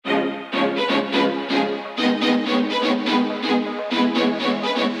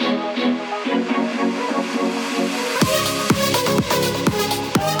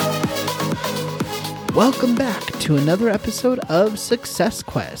Welcome back to another episode of Success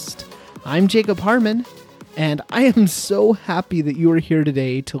Quest. I'm Jacob Harmon, and I am so happy that you are here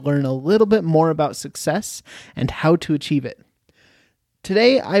today to learn a little bit more about success and how to achieve it.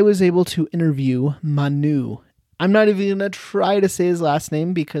 Today, I was able to interview Manu. I'm not even going to try to say his last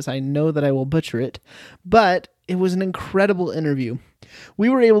name because I know that I will butcher it, but it was an incredible interview. We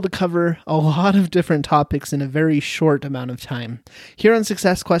were able to cover a lot of different topics in a very short amount of time. Here on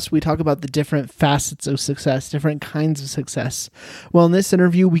Success Quest, we talk about the different facets of success, different kinds of success. Well, in this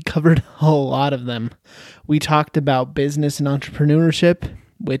interview, we covered a lot of them. We talked about business and entrepreneurship,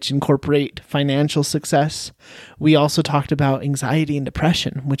 which incorporate financial success. We also talked about anxiety and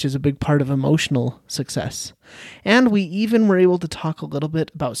depression, which is a big part of emotional success. And we even were able to talk a little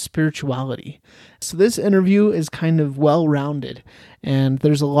bit about spirituality. So this interview is kind of well-rounded, and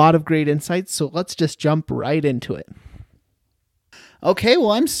there's a lot of great insights, so let's just jump right into it. Okay,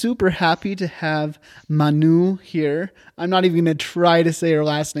 well, I'm super happy to have Manu here. I'm not even going to try to say her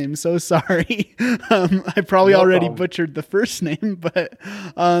last name. So sorry. I probably already butchered the first name, but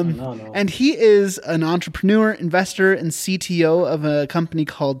No. And he is an entrepreneur, investor, and CTO of a company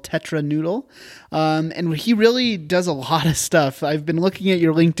called Tetra Noodle. And he really does a lot of stuff. I've been looking at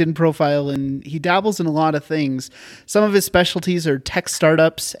your LinkedIn profile, and he dabbles in a lot of things. Some of his specialties are tech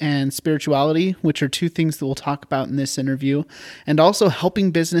startups and spirituality, which are two things that we'll talk about in this interview, and also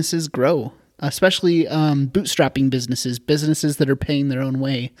helping businesses grow, especially bootstrapping businesses that are paying their own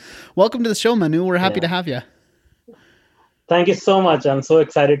way. Welcome to the show, Manu. We're happy to have you. Thank you so much. I'm so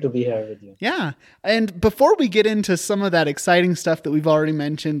excited to be here with you. Yeah. And before we get into some of that exciting stuff that we've already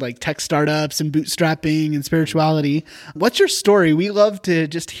mentioned, like tech startups and bootstrapping and spirituality, what's your story? We love to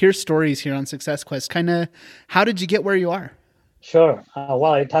just hear stories here on Success Quest. Kind of, how did you get where you are? Sure.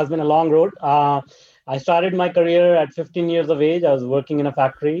 Well, it has been a long road. I started my career at 15 years of age. I was working in a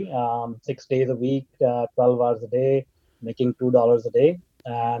factory 6 days a week, 12 hours a day, making $2 a day.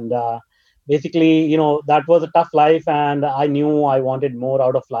 And basically, that was a tough life, and I knew I wanted more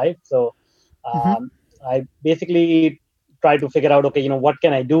out of life. So I basically tried to figure out, okay, what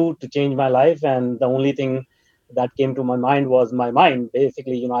can I do to change my life? And the only thing that came to my mind was my mind.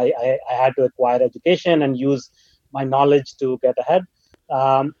 Basically, I had to acquire education and use my knowledge to get ahead.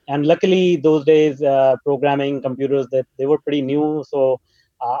 And luckily, those days, programming computers, they were pretty new. So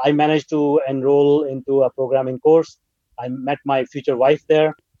I managed to enroll into a programming course. I met my future wife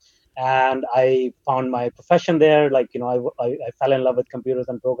there, and I found my profession there. I fell in love with computers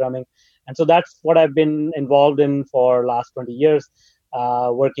and programming. And so that's what I've been involved in for last 20 years,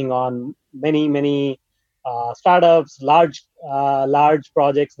 working on many startups, large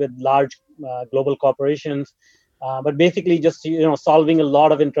projects with large global corporations. But basically just, solving a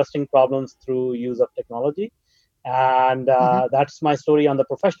lot of interesting problems through use of technology. And that's my story on the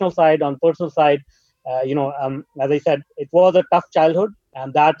professional side. On personal side, as I said, it was a tough childhood,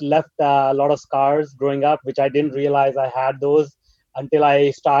 and that left a lot of scars growing up, which I didn't realize I had those until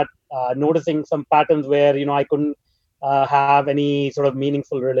I start noticing some patterns where, I couldn't have any sort of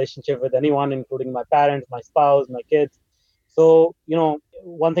meaningful relationship with anyone, including my parents, my spouse, my kids. So,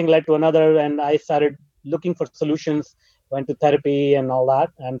 one thing led to another, and I started looking for solutions, went to therapy and all that.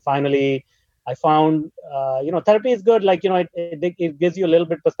 And finally, I found, therapy is good. It gives you a little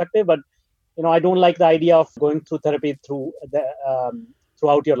bit perspective, but, I don't like the idea of going through therapy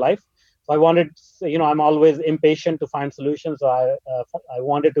throughout your life. So I wanted, I'm always impatient to find solutions. So I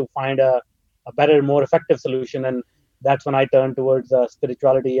wanted to find a better, more effective solution. And that's when I turned towards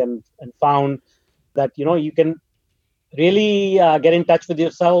spirituality and found that, you can really get in touch with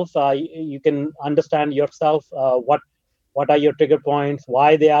yourself. You can understand yourself, what are your trigger points,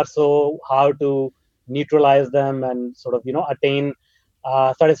 why they are so, how to neutralize them, and sort of, attain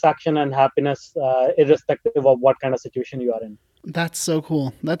satisfaction and happiness, irrespective of what kind of situation you are in. That's so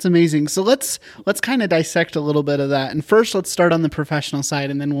cool. That's amazing. So let's kind of dissect a little bit of that. And first, let's start on the professional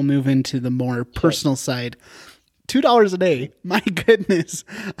side, and then we'll move into the more personal side. $2 a day. My goodness.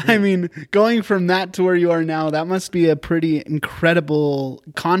 Yeah. I mean, going from that to where you are now, that must be a pretty incredible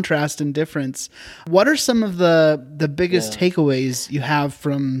contrast and difference. What are some of the biggest takeaways you have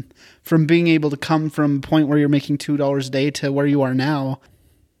from being able to come from a point where you're making $2 a day to where you are now?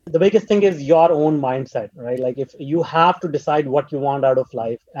 The biggest thing is your own mindset, right? Like, if you have to decide what you want out of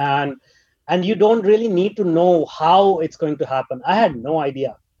life, and you don't really need to know how it's going to happen. I had no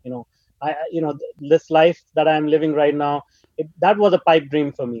idea, this life that I'm living right now, that was a pipe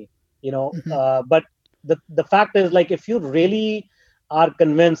dream for me, but the fact is, like, if you really are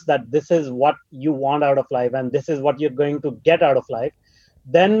convinced that this is what you want out of life and this is what you're going to get out of life,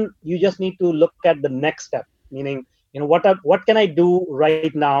 then you just need to look at the next step, meaning, what can I do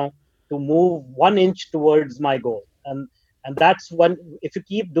right now to move 1 inch towards my goal. And that's when, if you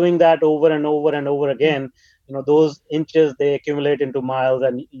keep doing that over and over and over again, those inches, they accumulate into miles,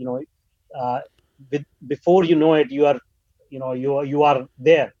 and uh, before you know it, you are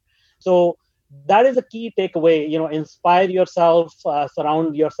there. So that is a key takeaway. Inspire yourself,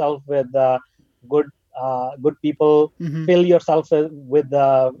 surround yourself with good good people, Mm-hmm. fill yourself with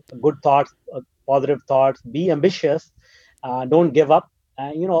good thoughts, positive thoughts, be ambitious, don't give up.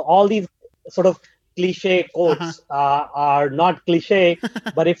 All these sort of cliche quotes are not cliche,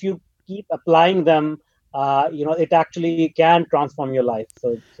 but if you keep applying them, it actually can transform your life.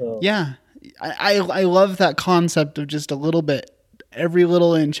 So Yeah. I love that concept of just a little bit. Every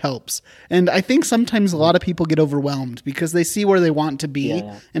little inch helps. And I think sometimes a lot of people get overwhelmed because they see where they want to be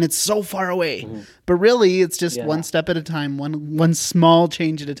yeah. and it's so far away. Mm-hmm. But really it's just Yeah. one step at a time, one small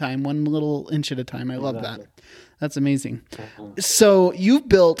change at a time, one little inch at a time. I love Exactly. that. That's amazing. So you've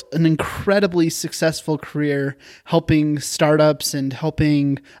built an incredibly successful career helping startups and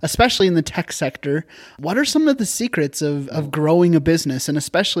helping, especially in the tech sector. What are some of the secrets of growing a business, and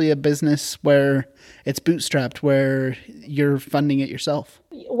especially a business where it's bootstrapped, where you're funding it yourself?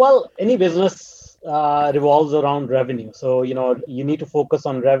 Well, any business revolves around revenue. So, you need to focus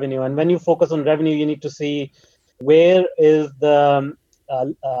on revenue. And when you focus on revenue, you need to see where is the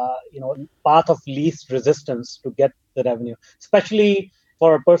path of least resistance to get the revenue, especially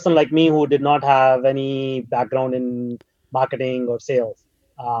for a person like me who did not have any background in marketing or sales.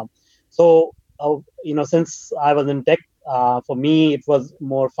 So, since I was in tech, for me, it was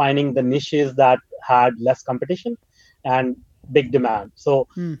more finding the niches that had less competition and big demand. So,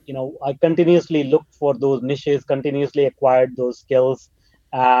 I continuously looked for those niches, continuously acquired those skills.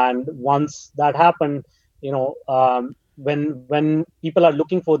 And once that happened, when people are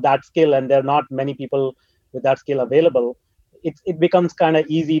looking for that skill and there are not many people with that skill available, it becomes kind of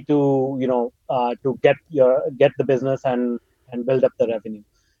easy to to get the business and build up the revenue.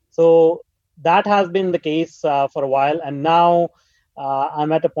 So that has been the case for a while, and now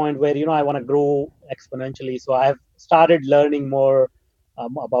I'm at a point where I want to grow exponentially. So I've started learning more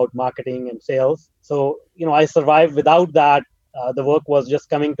about marketing and sales. So I survived without that. The work was just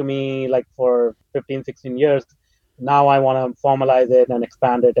coming to me like for 15, 16 years. Now I want to formalize it and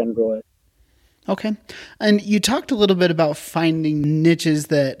expand it and grow it. Okay. And you talked a little bit about finding niches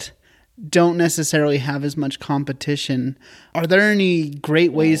that don't necessarily have as much competition. Are there any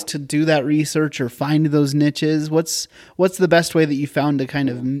great ways to do that research or find those niches? What's the best way that you found to kind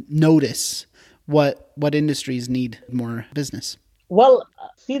of notice what industries need more business? Well,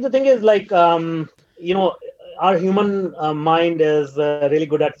 see, the thing is like, our human mind is really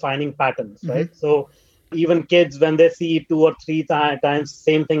good at finding patterns, right? So even kids, when they see 2 or 3 times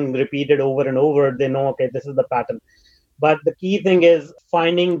same thing repeated over and over, they know, okay, this is the pattern. But the key thing is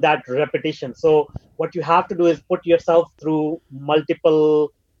finding that repetition. So what you have to do is put yourself through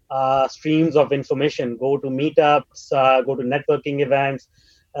multiple streams of information. Go to meetups, go to networking events,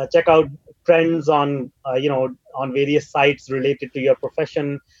 check out trends on on various sites related to your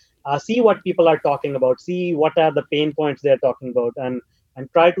profession. See what people are talking about. See what are the pain points they're talking about, and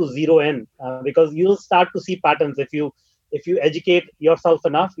try to zero in, because you'll start to see patterns if you educate yourself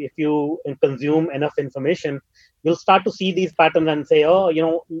enough, if you consume enough information, you'll start to see these patterns and say, oh,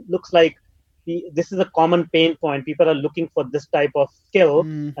 looks like this is a common pain point. People are looking for this type of skill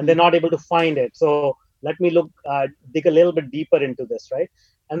and they're not able to find it. So let me dig a little bit deeper into this, right?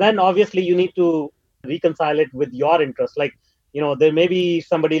 And then obviously you need to reconcile it with your interest. Like, there may be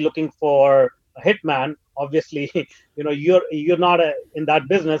somebody looking for a hitman. Obviously, you're not in that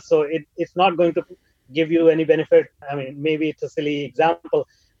business, so it's not going to give you any benefit. I mean, maybe it's a silly example,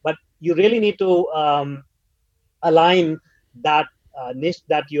 but you really need to align that niche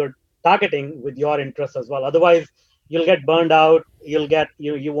that you're targeting with your interests as well. Otherwise, you'll get burned out.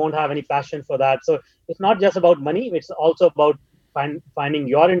 You won't have any passion for that. So it's not just about money. It's also about finding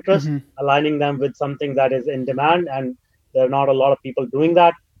your interest, aligning them with something that is in demand, and there are not a lot of people doing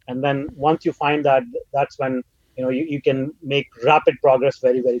that. And then once you find that, that's when you can make rapid progress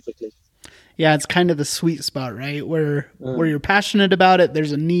very, very quickly. Yeah, it's kind of the sweet spot, right? Where you're passionate about it,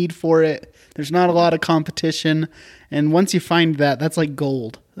 there's a need for it, there's not a lot of competition, and once you find that, that's like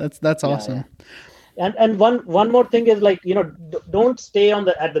gold. That's awesome. Yeah. And one more thing is, like, don't stay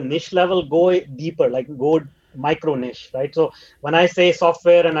at the niche level. Go deeper, like go micro niche, right? So when I say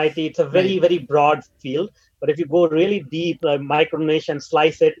software and IT, it's a very, very broad field. But if you go really deep, micro niche, and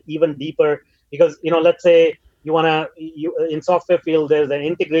slice it even deeper, because let's say in software field, there's an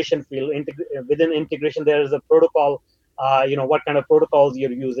integration field. Within integration, there is a protocol. What kind of protocols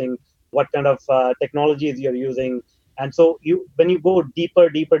you're using, what kind of technologies you're using, And so when you go deeper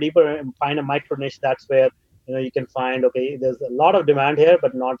and find a micro niche, that's where you can find, okay, there's a lot of demand here,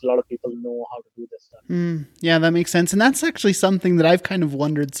 but not a lot of people know how to do this stuff. Yeah, that makes sense. And that's actually something that I've kind of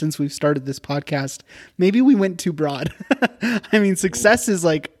wondered since we've started this podcast. Maybe we went too broad. I mean, success is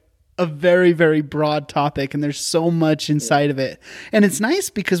like a very, very broad topic, and there's so much inside of it. And it's nice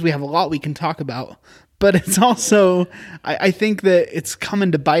because we have a lot we can talk about. But it's also, I think that it's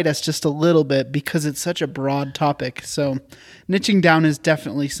coming to bite us just a little bit because it's such a broad topic. So niching down is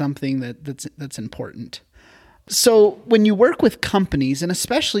definitely something that's important. So when you work with companies, and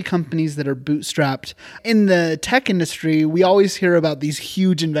especially companies that are bootstrapped, in the tech industry, we always hear about these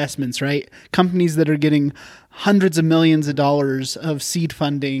huge investments, right? Companies that are getting hundreds of millions of dollars of seed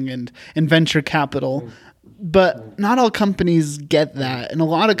funding and venture capital. But not all companies get that. And a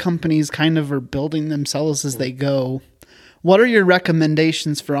lot of companies kind of are building themselves as they go. What are your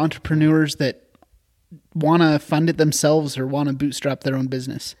recommendations for entrepreneurs that want to fund it themselves or want to bootstrap their own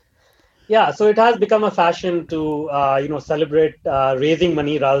business? Yeah, so it has become a fashion to celebrate raising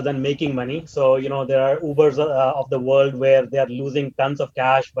money rather than making money. So there are Ubers of the world where they are losing tons of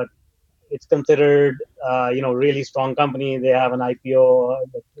cash, but it's considered really strong company. They have an IPO,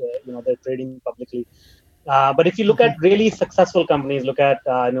 they're trading publicly. But if you look at really successful companies, look at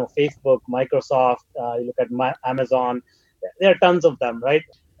Facebook, Microsoft, you look at Amazon, there are tons of them, right?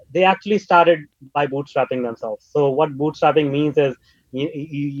 They actually started by bootstrapping themselves. So what bootstrapping means is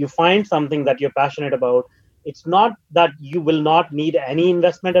you find something that you're passionate about. It's not that you will not need any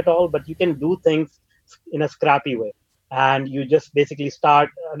investment at all, but you can do things in a scrappy way. And you just basically start,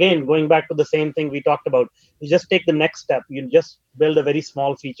 again, going back to the same thing we talked about. You just take the next step. You just build a very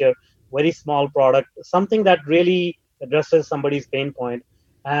small feature, very small product, something that really addresses somebody's pain point,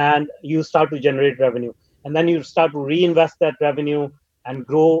 and you start to generate revenue. And then you start to reinvest that revenue and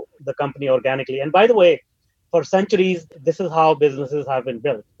grow the company organically. And by the way, for centuries, this is how businesses have been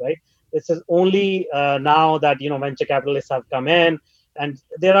built, right? This is only now that venture capitalists have come in, and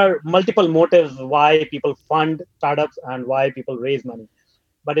there are multiple motives why people fund startups and why people raise money.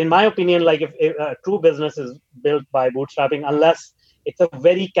 But in my opinion, like if a true business is built by bootstrapping, unless it's a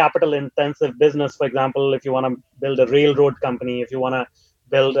very capital intensive business, for example, if you want to build a railroad company, if you want to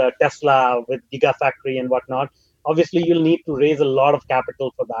build a Tesla with Gigafactory and whatnot, obviously you'll need to raise a lot of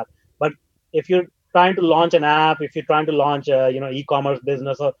capital for that. But if you're trying to launch an app, if you're trying to launch a e-commerce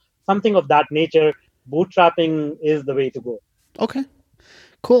business or something of that nature, bootstrapping is the way to go. Okay,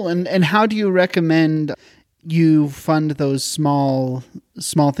 cool. And how do you recommend you fund those small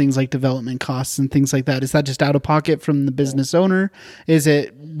things like development costs and things like that? Is that just out of pocket from the business owner? Is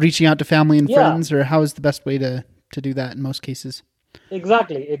it reaching out to family and friends, or how is the best way to do that in most cases?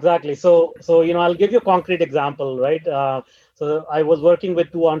 Exactly. So I'll give you a concrete example, right? So I was working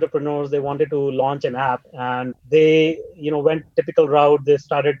with two entrepreneurs. They wanted to launch an app, and they went typical route. They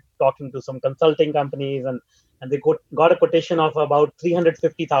started talking to some consulting companies, and they got a quotation of about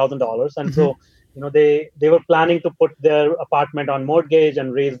 $350,000. And so they were planning to put their apartment on mortgage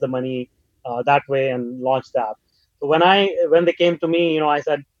and raise the money that way and launch the app. So when they came to me, I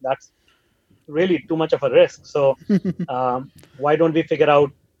said, that's really too much of a risk. So why don't we figure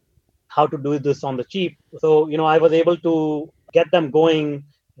out how to do this on the cheap? So I was able to get them going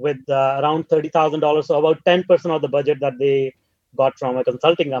with around $30,000, so about 10% of the budget that they got from a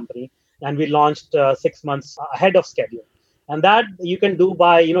consulting company, and we launched 6 months ahead of schedule. And that you can do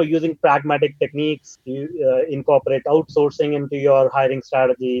by using pragmatic techniques. You incorporate outsourcing into your hiring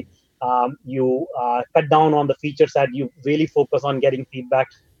strategy. You cut down on the feature set. You really focus on getting feedback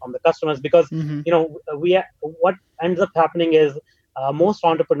from the customers, because what ends up happening is most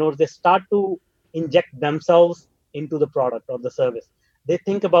entrepreneurs, they start to inject themselves into the product or the service. They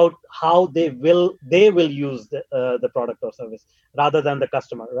think about how they will use the product or service rather than the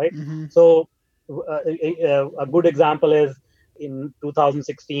customer, right? So a good example is in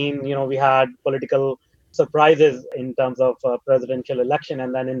 2016, we had political surprises in terms of presidential election,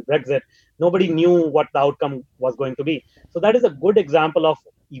 and then in Brexit, nobody knew what the outcome was going to be. So that is a good example of,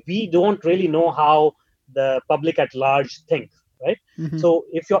 we don't really know how the public at large thinks, right? So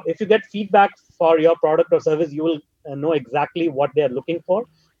if you get feedback for your product or service, you will know exactly what they are looking for,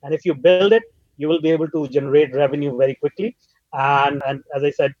 and if you build it, you will be able to generate revenue very quickly. And as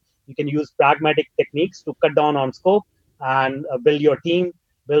I said, you can use pragmatic techniques to cut down on scope and build your team,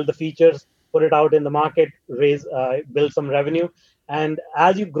 build the features, put it out in the market, build some revenue. And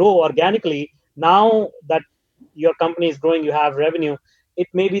as you grow organically, now that your company is growing, you have revenue, it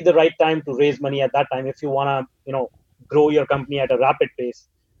may be the right time to raise money at that time if you want to grow your company at a rapid pace.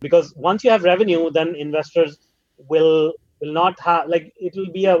 Because once you have revenue, then investors will not have, like, it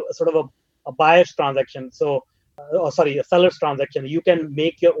will be a sort of a buyer's transaction. So a seller's transaction, you can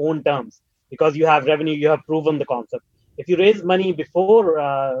make your own terms because you have revenue, you have proven the concept. If you raise money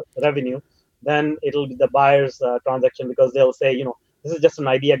before revenue, then it'll be the buyer's transaction because they'll say, this is just an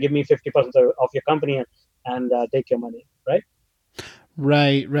idea, give me 50% of your company and take your money, right?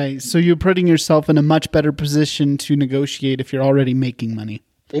 Right. So you're putting yourself in a much better position to negotiate if you're already making money.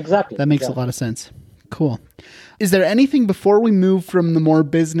 Exactly. That makes a lot of sense. Cool. Is there anything before we move from the more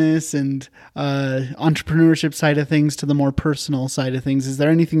business and entrepreneurship side of things to the more personal side of things? Is there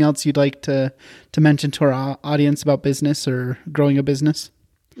anything else you'd like to mention to our audience about business or growing a business?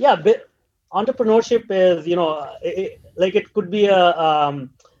 Yeah, entrepreneurship is, it could be a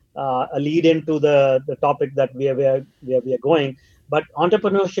lead into the topic that we are going. But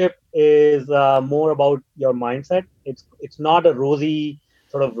entrepreneurship is more about your mindset. It's not a rosy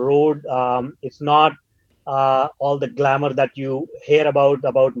sort of road. It's not all the glamour that you hear about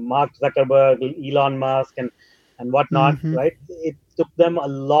Mark Zuckerberg, Elon Musk, and whatnot, right? It took them a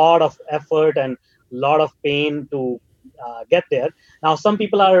lot of effort and a lot of pain to get there. Now, some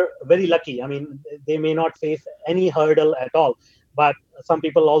people are very lucky. I mean, they may not face any hurdle at all, but some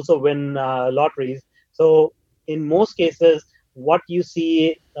people also win lotteries. So in most cases, what you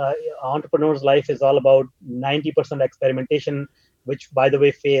see, entrepreneur's life is all about 90% experimentation, which, by the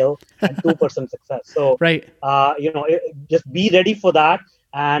way, fail, and 2% success. So, right. Just be ready for that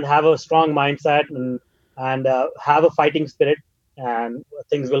and have a strong mindset and have a fighting spirit, and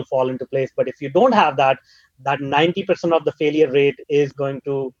things will fall into place. But if you don't have that 90% of the failure rate is going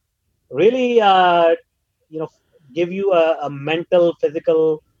to really, give you a mental,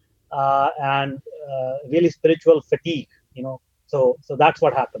 physical, and really spiritual fatigue. So that's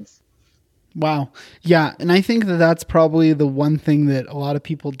what happens. Wow. Yeah. And I think that that's probably the one thing that a lot of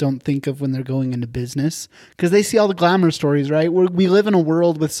people don't think of when they're going into business, because they see all the glamour stories, right? We live in a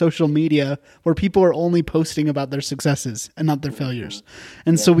world with social media where people are only posting about their successes and not their failures.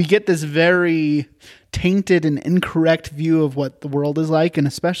 And so we get this very tainted and incorrect view of what the world is like, and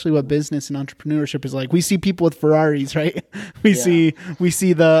especially what business and entrepreneurship is like. We see people with Ferraris, right? We see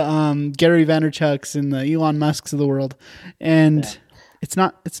the Gary Vaynerchuks and the Elon Musks of the world, and it's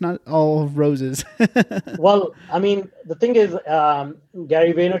not all roses. Well, I mean, the thing is,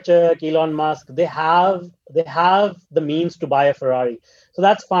 Gary Vaynerchuk, Elon Musk, they have the means to buy a Ferrari, so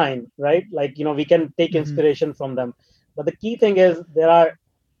that's fine, right? Like, we can take inspiration from them. But the key thing is, there are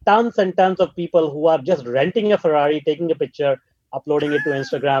tons and tons of people who are just renting a Ferrari, taking a picture, uploading it to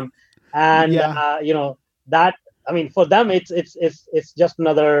Instagram, and that, I mean, for them, it's just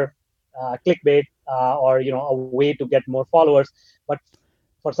another clickbait, or a way to get more followers. But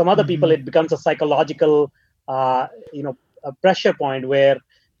for some other people, it becomes a psychological, a pressure point where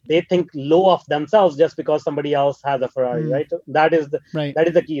they think low of themselves just because somebody else has a Ferrari, right? So that is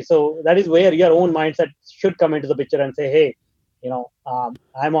the key. So that is where your own mindset should come into the picture and say, hey,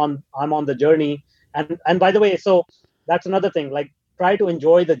 I'm on the journey. And by the way, so that's another thing. Like, try to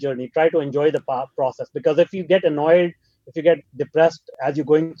enjoy the journey, try to enjoy the process, because if you get annoyed, if you get depressed as you're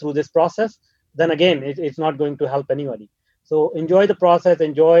going through this process, then again, it's not going to help anybody. So enjoy the process,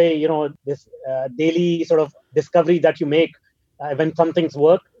 enjoy, this daily sort of discovery that you make when some things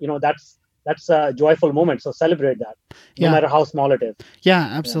work. That's a joyful moment. So celebrate that, no matter how small it is. Yeah,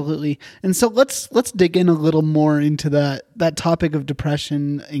 absolutely. And so let's dig in a little more into that topic of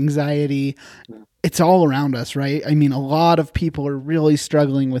depression, anxiety. It's all around us, right? I mean, a lot of people are really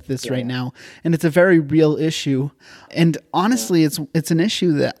struggling with this right now, and it's a very real issue. And honestly, it's an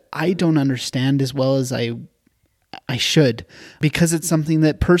issue that I don't understand as well as I should, because it's something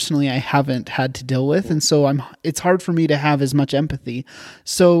that personally I haven't had to deal with. And so it's hard for me to have as much empathy.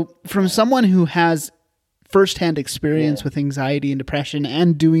 So from someone who has firsthand experience with anxiety and depression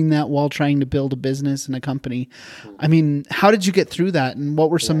and doing that while trying to build a business and a company, I mean, how did you get through that? And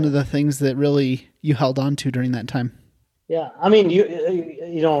what were some of the things that really you held on to during that time? Yeah, I mean,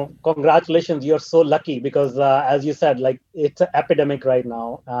 congratulations. You're so lucky because, as you said, like, it's an epidemic right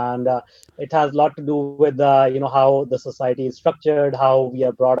now, and it has a lot to do with, how the society is structured, how we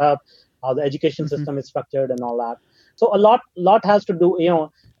are brought up, how the education system is structured, and all that. So a lot has to do.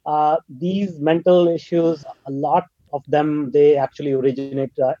 These mental issues, a lot of them, they actually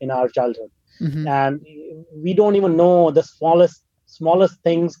originate in our childhood, and we don't even know the smallest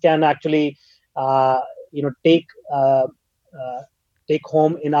things can actually, take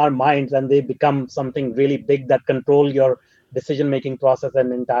home in our minds, and they become something really big that control your decision-making process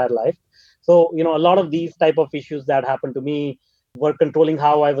and entire life. So, a lot of these type of issues that happened to me were controlling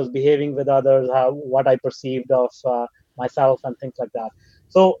how I was behaving with others, what I perceived of myself, and things like that.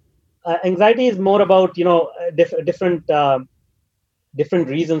 So anxiety is more about, different different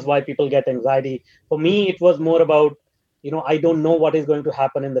reasons why people get anxiety. For me, it was more about, I don't know what is going to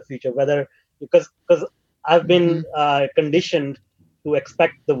happen in the future, whether because I've been conditioned to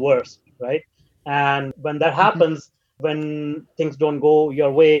expect the worst, right? And when that happens, when things don't go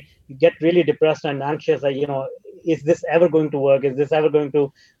your way, you get really depressed and anxious. Like, is this ever going to work? Is this ever going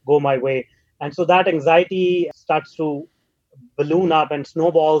to go my way? And so that anxiety starts to balloon up and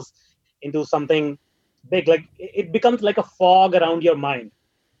snowballs into something big. Like it becomes like a fog around your mind.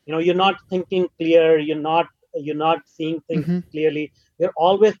 You're not thinking clear. You're not seeing things clearly. You're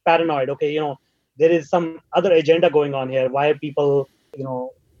always paranoid. Okay, there is some other agenda going on here. Why are people,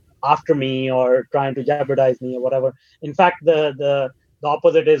 after me or trying to jeopardize me or whatever? In fact, the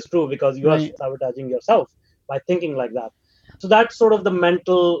opposite is true, because you are sabotaging yourself by thinking like that. So that's sort of the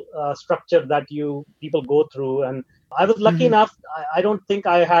mental structure that people go through. And I was lucky enough. I don't think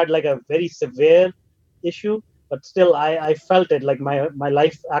I had like a very severe issue, but still I felt it. Like my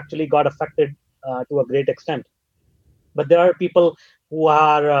life actually got affected to a great extent. But there are people who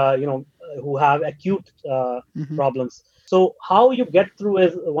are who have acute problems. So how you get through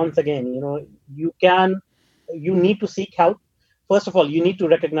is, once again, you need to seek help. First of all, you need to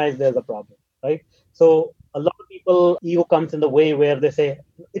recognize there's a problem, right? So a lot of people, ego comes in the way where they say,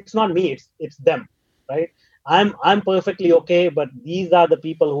 it's not me, it's them, right? I'm perfectly okay, but these are the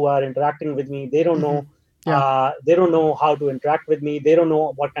people who are interacting with me. They don't know. They don't know how to interact with me. They don't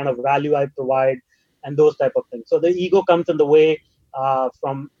know what kind of value I provide, and those type of things. So the ego comes in the way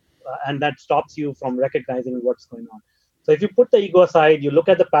and that stops you from recognizing what's going on. So if you put the ego aside, you look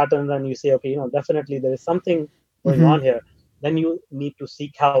at the patterns and you say, okay, definitely there is something going on here. Then you need to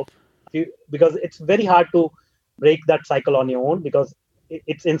seek help, because it's very hard to break that cycle on your own, because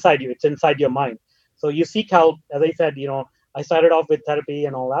it's inside you. It's inside your mind. So you seek help. As I said, I started off with therapy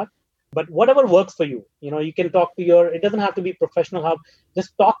and all that. But whatever works for you, you can talk to it doesn't have to be professional help.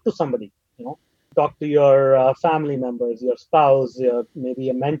 Just talk to somebody, talk to your family members, your spouse, maybe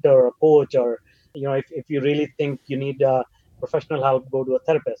a mentor, a coach, or, if you really think you need professional help, go to a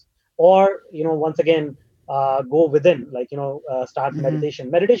therapist. Or, once again, go within, like, start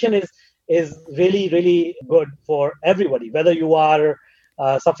meditation. Meditation is really, really good for everybody, whether you are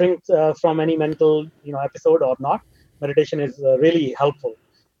suffering from any mental, episode or not. Meditation is really helpful.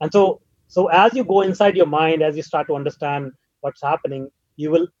 And so as you go inside your mind, as you start to understand what's happening, you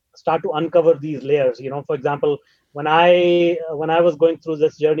will start to uncover these layers. For example, when I was going through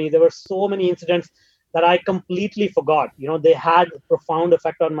this journey, there were so many incidents that I completely forgot. They had a profound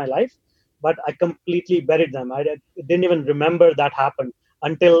effect on my life, but I completely buried them. I didn't even remember that happened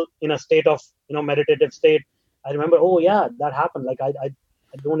until in a state of, meditative state. I remember, oh yeah, that happened. Like I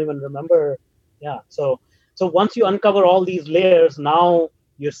don't even remember. Yeah. So once you uncover all these layers, now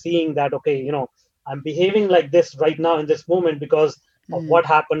you're seeing that, okay, I'm behaving like this right now in this moment because of what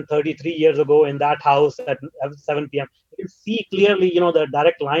happened 33 years ago in that house at 7 p.m. You can see clearly, the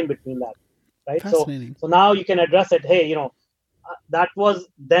direct line between that, right? So now you can address it. Hey, that was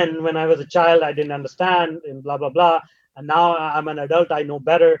then when I was a child, I didn't understand and blah, blah, blah. And now I'm an adult, I know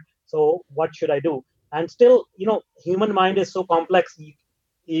better. So what should I do? And still, human mind is so complex.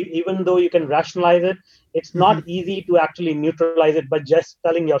 Even though you can rationalize it, it's not easy to actually neutralize it by just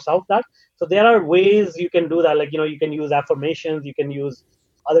telling yourself that. So there are ways you can do that. Like, you can use affirmations, you can use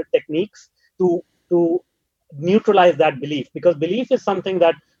other techniques to neutralize that belief, because belief is something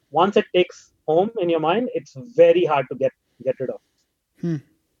that once it takes home in your mind, it's very hard to get rid of.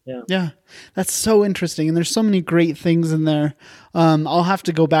 Yeah, that's so interesting. And there's so many great things in there. I'll have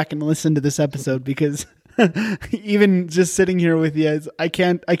to go back and listen to this episode, because even just sitting here with you, I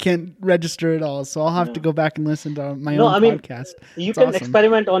can't register it all. So I'll have to go back and listen to my own podcast. You can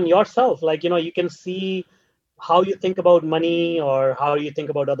experiment on yourself. Like, you can see how you think about money or how you think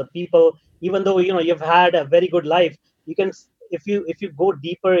about other people. Even though, you've had a very good life, you can, if you go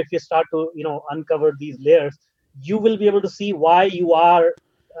deeper, if you start to, uncover these layers, you will be able to see why you are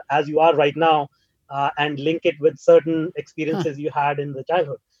as you are right now, and link it with certain experiences you had in the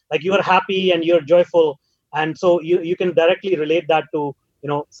childhood. Like, you are happy and you're joyful, and so you can directly relate that to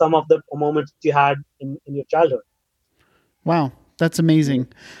some of the moments you had in your childhood. Wow, that's amazing.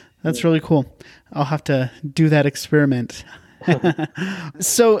 That's really cool. I'll have to do that experiment.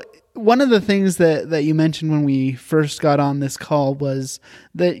 So one of the things that you mentioned when we first got on this call was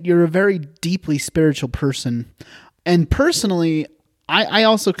that you're a very deeply spiritual person. And personally, I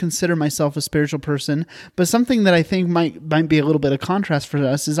also consider myself a spiritual person, but something that I think might be a little bit of contrast for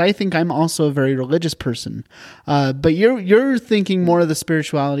us is I think I'm also a very religious person. But you're thinking more of the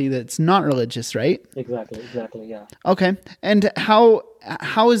spirituality that's not religious, right? Exactly, yeah. Okay. And how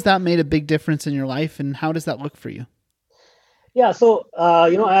has that made a big difference in your life, and how does that look for you? Yeah, so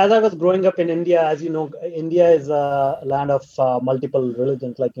as I was growing up in India, as you know, India is a land of multiple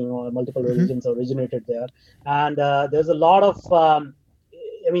religions. Like multiple Hmm. religions originated there, and there's a lot of.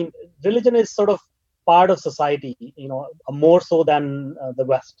 I mean, religion is sort of part of society. More so than the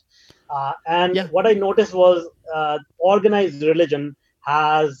West. And Yeah. what I noticed was organized religion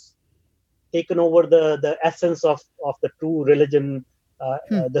has taken over the essence of the true religion,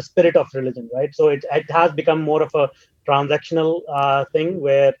 Hmm. the spirit of religion, right? So it has become more of a transactional thing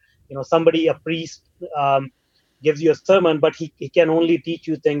where somebody, a priest, gives you a sermon, but he can only teach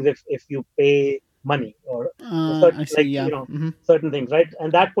you things if you pay money or certain, I see. like Yeah. Hmm. certain things, right?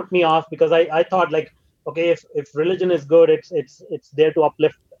 And that put me off because I thought, like, okay, if religion is good, it's there to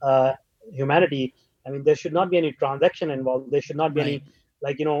uplift humanity. I mean, there should not be any transaction involved. There should not be Right. any,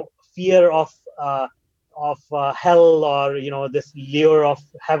 like, fear of hell, or this lure of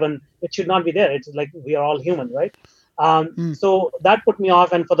heaven. It should not be there. It's like we are all human, right? Mm. So that put me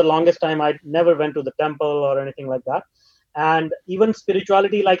off, and for the longest time I never went to the temple or anything like that. And even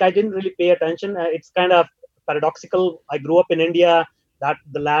spirituality, like, I didn't really pay attention. It's kind of paradoxical. I grew up in India, that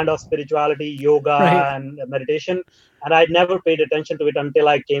the land of spirituality, Right. yoga and meditation, and I never paid attention to it until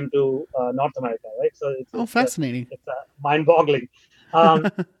I came to North America, right? So it's Oh, it's uh, fascinating. it's uh, mind-boggling. Um,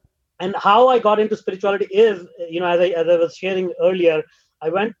 and how I got into spirituality is, as I was sharing earlier, I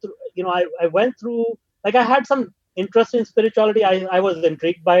went through, I went through, like, I had some interest in spirituality. I was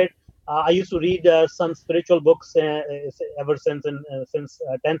intrigued by it. I used to read some spiritual books ever since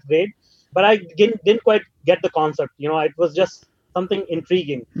 10th grade, but I didn't quite get the concept. It was just something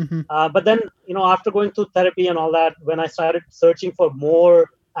intriguing. Hmm. But then, after going through therapy and all that, when I started searching for more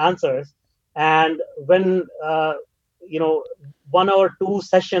answers, and when, you know, 1 or 2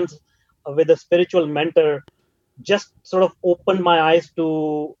 sessions with a spiritual mentor just sort of opened my eyes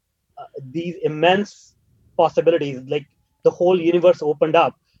to these immense possibilities, like the whole universe opened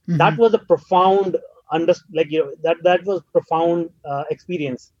up. Hmm. That was a profound that was profound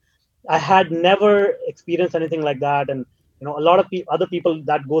experience. I had never experienced anything like that. And a lot of other people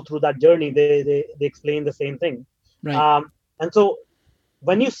that go through that journey, they explain the same thing. Right. And so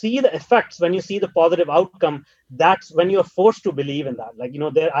when you see the effects, when you see the positive outcome, that's when you're forced to believe in that. Like,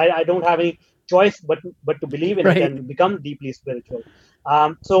 I don't have any choice but to believe in it Right. and become deeply spiritual.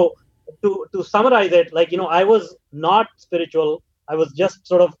 So to summarize it, like, I was not spiritual. I was just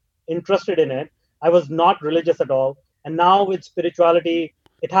sort of interested in it. I was not religious at all. And now with spirituality,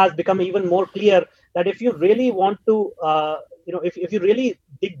 it has become even more clear that if you really want to, if you really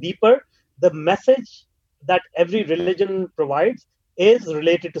dig deeper, the message that every religion provides is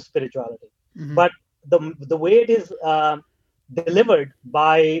related to spirituality. Hmm. But the way it is delivered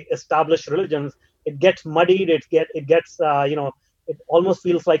by established religions, it gets muddied. It almost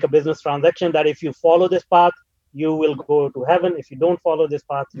feels like a business transaction, that if you follow this path, you will go to heaven. If you don't follow this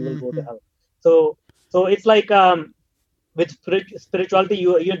path, you will go to Hmm. hell. So it's like, with spirituality,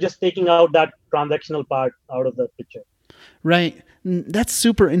 you're just taking out that transactional part out of the picture. Right. That's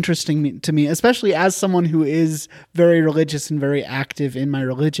super interesting to me, especially as someone who is very religious and very active in my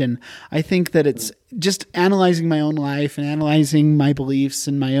religion. I think that it's just analyzing my own life and analyzing my beliefs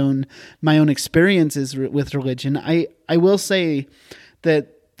and my own experiences with religion. I will say that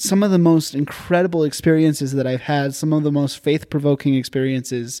some of the most incredible experiences that I've had, some of the most faith-provoking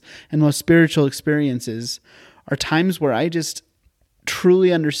experiences and most spiritual experiences are times where I just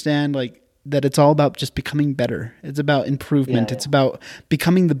truly understand, like, that it's all about just becoming better. It's about improvement. Yeah, It's about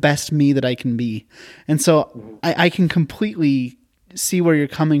becoming the best me that I can be. And so I can completely see where you're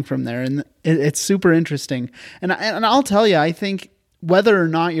coming from there. And it's super interesting. And I'll tell you, I think whether or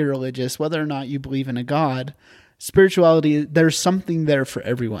not you're religious, whether or not you believe in a God, spirituality, there's something there for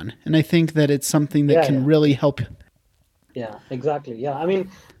everyone. And I think that it's something that yeah, can yeah. really help. Yeah, exactly. Yeah, I mean,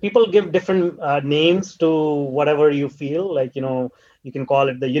 people give different names to whatever you feel. Like, you can call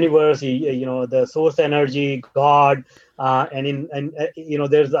it the universe, the source energy, God, and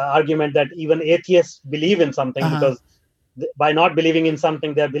there's the argument that even atheists believe in something, Uh-huh. because by not believing in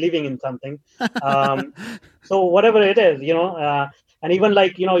something, they're believing in something. Um, so whatever it is, and even,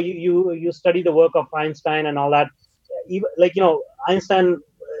 like, you study the work of Einstein and all that. Even, like, Einstein,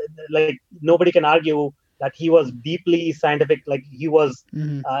 like, nobody can argue that he was deeply scientific. Like, he was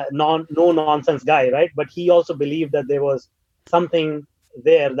Hmm. no nonsense guy, right? But he also believed that there was something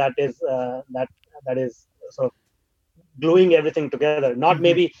there that is sort of gluing everything together. Not, Hmm.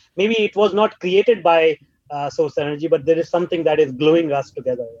 maybe it was not created by source energy, but there is something that is gluing us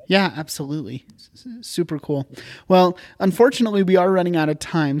together, right? Yeah, absolutely. Super cool. Well, unfortunately, we are running out of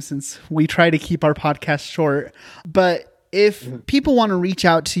time since we try to keep our podcast short. But if people want to reach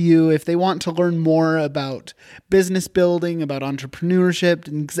out to you, if they want to learn more about business building, about entrepreneurship,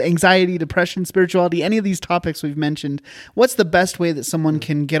 anxiety, depression, spirituality, any of these topics we've mentioned, what's the best way that someone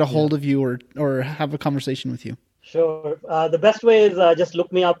can get a hold of you or have a conversation with you? Sure. The best way is just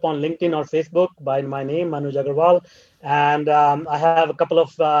look me up on LinkedIn or Facebook by my name, Manoj Agarwal. And I have a couple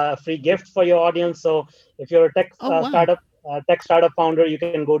of free gifts for your audience. So if you're a tech startup founder, you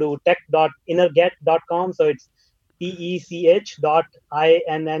can go to tech.innerget.com. So it's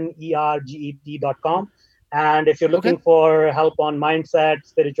tech.innerget.com. And if you're looking for help on mindset,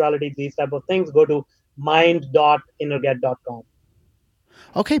 spirituality, these type of things, go to mind.innerget.com.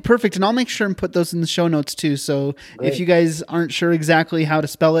 Okay, perfect. And I'll make sure and put those in the show notes too. So if you guys aren't sure exactly how to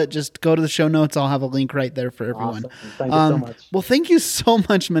spell it, just go to the show notes. I'll have a link right there for everyone. Awesome. Thank you so much. Well, thank you so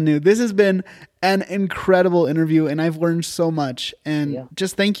much, Manu. This has been an incredible interview and I've learned so much. And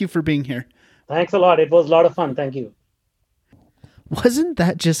just thank you for being here. Thanks a lot. It was a lot of fun. Thank you. Wasn't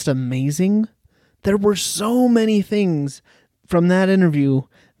that just amazing? There were so many things from that interview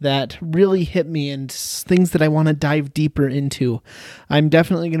that really hit me and things that I want to dive deeper into. I'm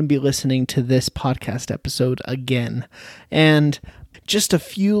definitely going to be listening to this podcast episode again. And just a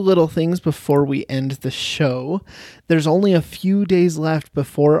few little things before we end the show. There's only a few days left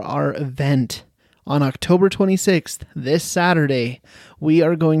before our event. On October 26th, this Saturday, we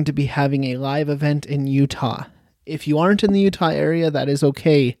are going to be having a live event in Utah. If you aren't in the Utah area, that is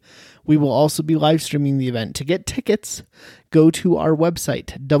okay. We will also be live streaming the event. To get tickets, go to our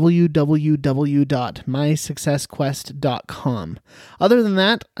website, www.mysuccessquest.com. Other than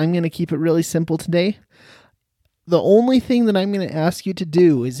that, I'm going to keep it really simple today. The only thing that I'm going to ask you to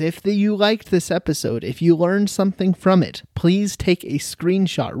do is if you liked this episode, if you learned something from it, please take a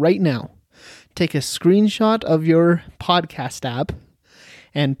screenshot right now. Take a screenshot of your podcast app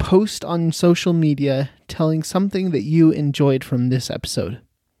and post on social media telling something that you enjoyed from this episode.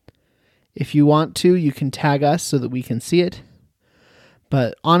 If you want to, you can tag us so that we can see it.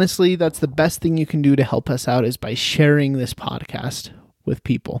 But honestly, that's the best thing you can do to help us out is by sharing this podcast with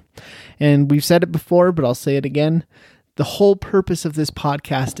people. And we've said it before, but I'll say it again. The whole purpose of this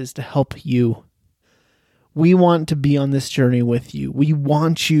podcast is to help you. We want to be on this journey with you. We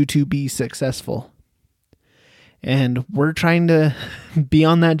want you to be successful. And we're trying to be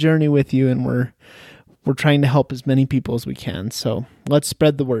on that journey with you, and we're trying to help as many people as we can. So let's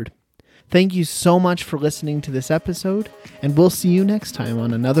spread the word. Thank you so much for listening to this episode, and we'll see you next time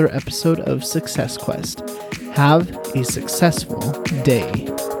on another episode of Success Quest. Have a successful day.